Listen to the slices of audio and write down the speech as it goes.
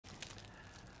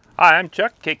Hi, I'm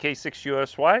Chuck,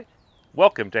 KK6USY.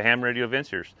 Welcome to Ham Radio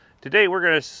Ventures. Today we're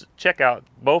going to check out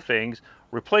Baofeng's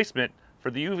replacement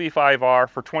for the UV5R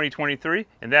for 2023,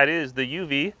 and that is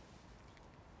the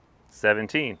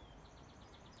UV17.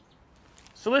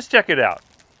 So let's check it out.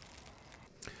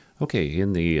 Okay,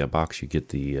 in the box you get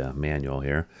the manual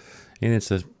here, and it's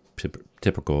a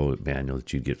typical manual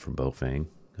that you get from Baofeng,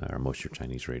 or most of your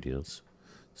Chinese radios.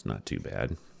 It's not too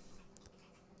bad.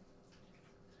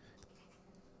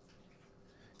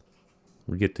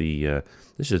 We get the,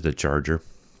 this is the charger,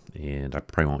 and I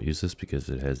probably won't use this because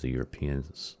it has the European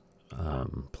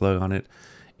plug on it,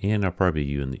 and I'll probably be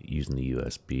using the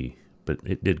USB, but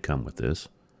it did come with this.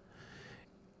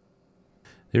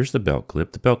 There's the belt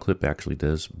clip. The belt clip actually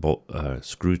does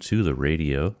screw to the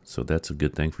radio, so that's a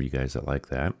good thing for you guys that like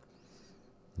that.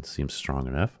 It seems strong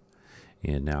enough.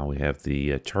 And now we have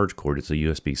the charge cord. It's a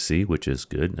USB-C, which is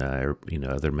good. You know,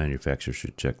 other manufacturers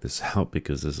should check this out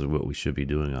because this is what we should be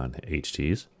doing on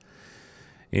HTs.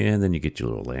 And then you get your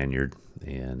little lanyard,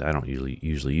 and I don't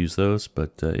usually use those,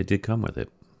 but it did come with it.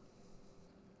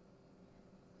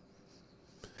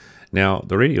 Now,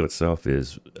 the radio itself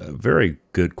is very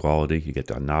good quality. You get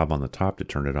the knob on the top to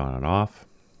turn it on and off.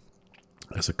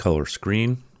 It's a color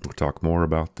screen. We'll talk more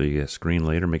about the screen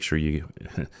later. Make sure you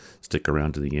stick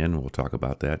around to the end. We'll talk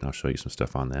about that, and I'll show you some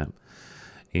stuff on that.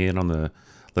 And on the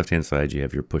left-hand side, you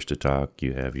have your push-to-talk.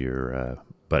 You have your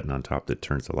button on top that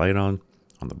turns the light on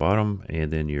the bottom, and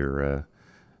then your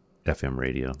FM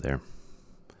radio there.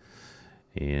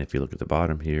 And if you look at the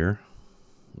bottom here,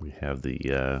 we have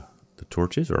the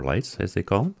torches, or lights, as they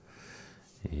call them.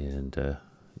 And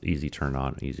easy turn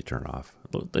on, easy turn off.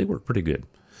 They work pretty good.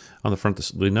 On the front,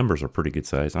 the numbers are pretty good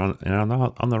size. On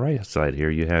the right side here,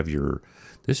 you have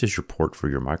this is your port for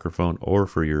your microphone or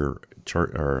for your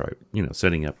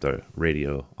setting up the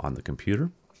radio on the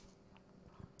computer.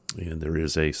 And there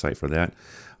is a site for that.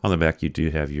 On the back, you do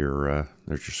have there's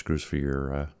your screws for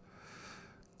your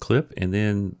clip, and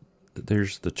then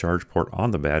there's the charge port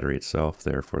on the battery itself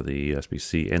there for the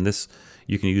USB-C. And this,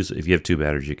 you can use, if you have two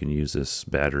batteries, you can use this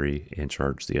battery and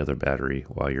charge the other battery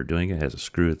while you're doing it. It has a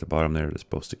screw at the bottom there that's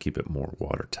supposed to keep it more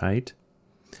watertight.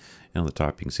 And on the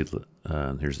top, you can see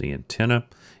here's the antenna.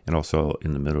 And also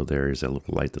in the middle there is that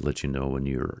little light that lets you know when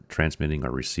you're transmitting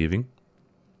or receiving.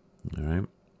 All right.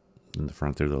 In the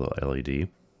front there, the little LED.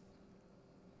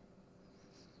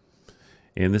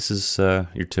 And this is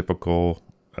your typical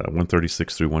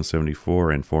 136 through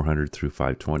 174 and 400 through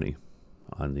 520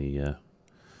 on the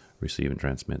receive and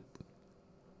transmit.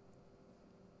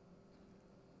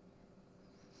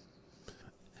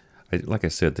 Like I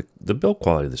said, the build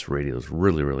quality of this radio is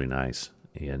really, really nice,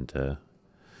 and a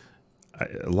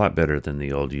lot better than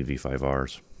the old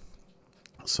UV5Rs.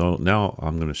 So now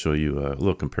I'm going to show you a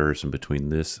little comparison between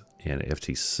this and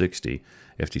FT60.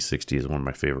 FT60 is one of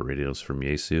my favorite radios from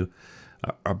Yaesu.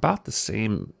 About the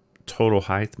same total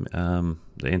height. The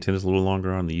antenna is a little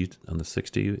longer on the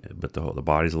 60, but the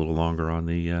body's a little longer on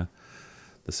the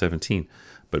 17.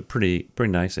 But pretty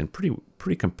nice and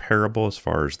pretty comparable as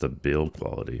far as the build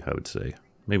quality, I would say.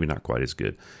 Maybe not quite as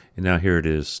good. And now here it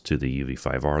is to the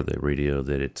UV5R, the radio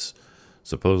that it's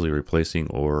supposedly replacing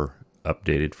or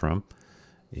updated from.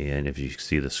 And if you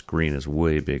see, the screen is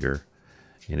way bigger.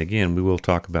 And again, we will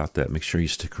talk about that. Make sure you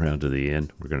stick around to the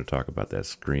end. We're going to talk about that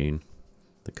screen,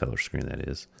 the color screen that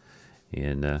is.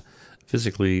 And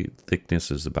physically,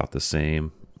 thickness is about the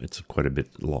same. It's quite a bit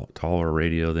taller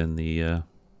radio than the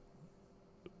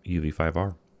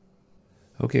UV5R.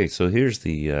 Okay, so here's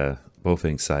the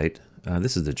Baofeng site.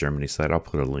 This is the Germany site. I'll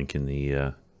put a link in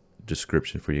the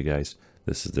description for you guys.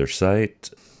 This is their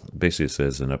site. Basically, it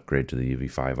says an upgrade to the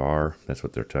UV5R. That's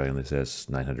what they're telling. This has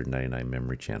 999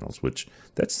 memory channels, which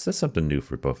that's something new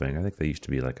for Baofeng. I think they used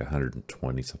to be like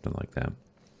 120, something like that.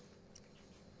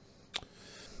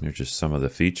 Here's just some of the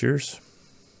features,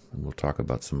 and we'll talk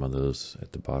about some of those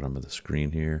at the bottom of the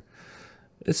screen here.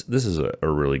 This is a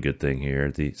really good thing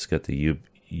here. It's got the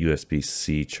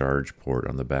USB-C charge port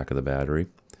on the back of the battery.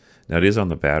 Now it is on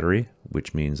the battery,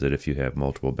 which means that if you have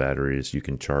multiple batteries, you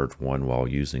can charge one while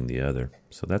using the other.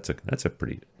 So that's a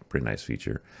pretty nice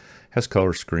feature. Has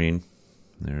color screen.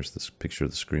 There's this picture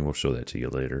of the screen. We'll show that to you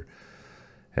later.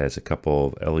 Has a couple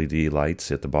of LED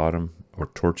lights at the bottom, or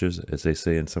torches, as they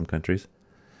say in some countries.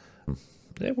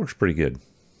 That works pretty good.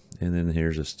 And then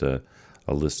here's just a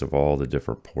list of all the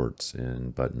different ports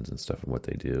and buttons and stuff and what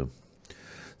they do.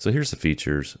 So here's the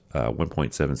features.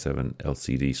 1.77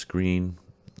 LCD screen,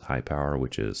 high power,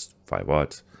 which is 5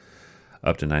 watts,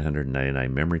 up to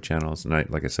 999 memory channels. And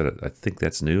like I said, I think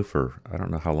that's new for, I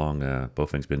don't know how long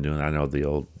Baofeng's been doing. I know the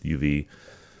old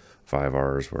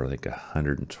UV5Rs were like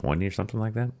 120 or something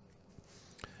like that.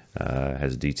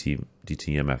 Has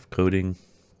DTMF coding,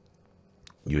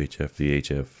 UHF,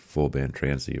 VHF, full band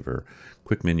transceiver,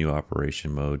 quick menu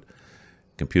operation mode,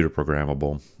 computer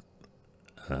programmable,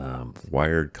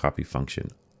 wired copy function.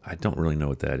 I don't really know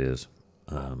what that is.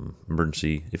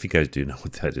 Emergency, if you guys do know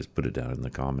what that is, put it down in the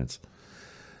comments.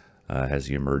 Has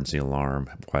the emergency alarm,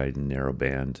 wide and narrow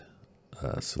band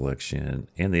selection,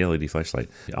 and the LED flashlight.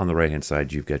 On the right hand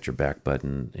side, you've got your back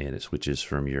button, and it switches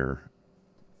from your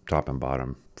top and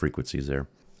bottom frequencies there.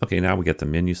 Okay, now we got the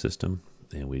menu system,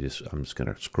 and I'm just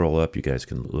going to scroll up. You guys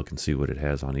can look and see what it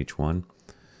has on each one,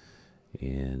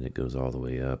 and it goes all the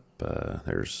way up.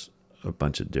 There's a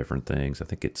bunch of different things. I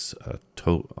think it's a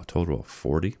total of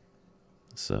 40.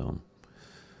 So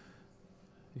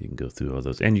you can go through all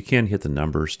those, and you can hit the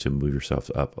numbers to move yourself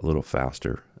up a little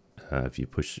faster. If you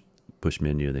push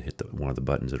menu and then hit one of the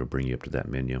buttons, it'll bring you up to that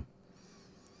menu.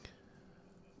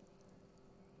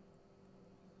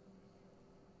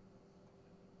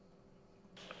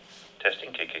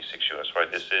 Testing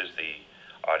KK6USY. This is the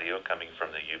audio coming from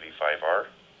the UV5R.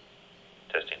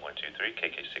 Testing 1, 2, 3.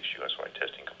 KK6USY.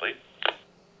 Testing complete.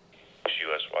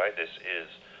 USY. This is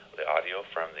the audio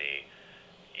from the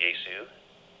Yaesu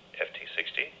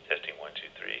FT60. Testing 1, 2,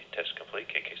 3. Test complete.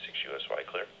 KK6USY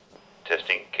clear.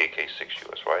 Testing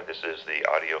KK6USY. This is the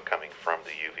audio coming from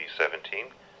the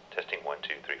UV-17. Testing 1,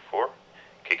 2, 3, 4.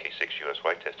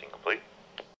 KK6USY. Testing complete.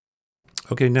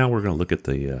 Okay, now we're going to look at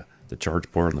the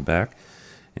charge port on the back.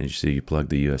 And you see, you plug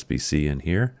the USB-C in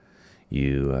here.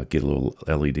 You get a little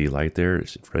LED light there.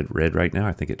 It's red right now.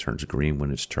 I think it turns green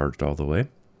when it's charged all the way.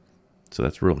 So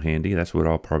that's real handy. That's what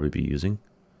I'll probably be using.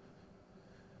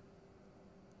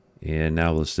 And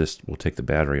now we'll take the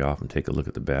battery off and take a look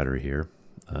at the battery here.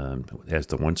 It has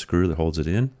the one screw that holds it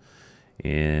in.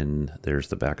 And there's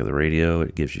the back of the radio.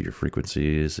 It gives you your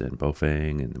frequencies and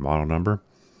Baofeng and the model number.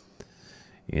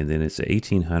 And then it's an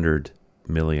 1800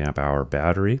 milliamp hour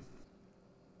battery.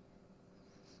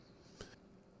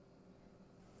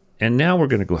 And now we're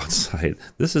going to go outside.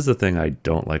 This is the thing I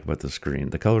don't like about the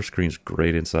screen. The color screen's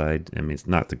great inside. I mean, it's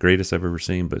not the greatest I've ever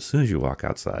seen, but as soon as you walk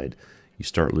outside, you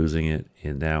start losing it.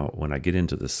 And now when I get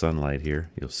into the sunlight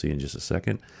here, you'll see in just a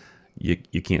second,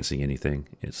 you can't see anything.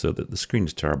 And so the screen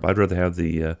is terrible. I'd rather have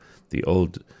the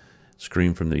old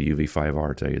screen from the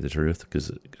UV5R, tell you the truth,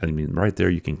 because I mean, right there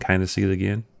you can kind of see it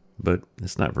again, but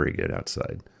it's not very good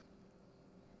outside.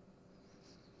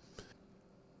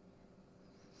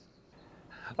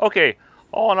 Okay,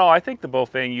 all in all, I think the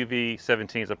Baofeng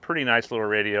UV17 is a pretty nice little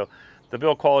radio. The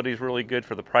build quality is really good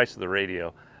for the price of the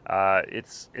radio.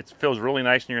 It feels really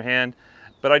nice in your hand.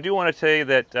 But I do want to tell you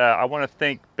that I want to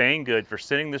thank Banggood for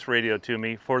sending this radio to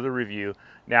me for the review.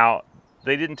 Now,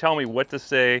 they didn't tell me what to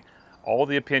say. All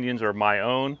the opinions are my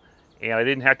own, and I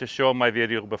didn't have to show them my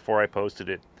video before I posted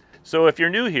it. So if you're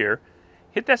new here,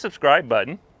 hit that subscribe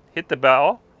button, hit the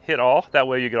bell, hit all. That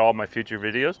way you get all my future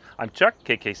videos. I'm Chuck,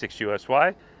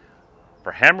 KK6USY,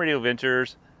 for Ham Radio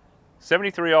Ventures.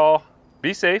 73 all,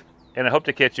 be safe, and I hope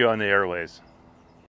to catch you on the airways.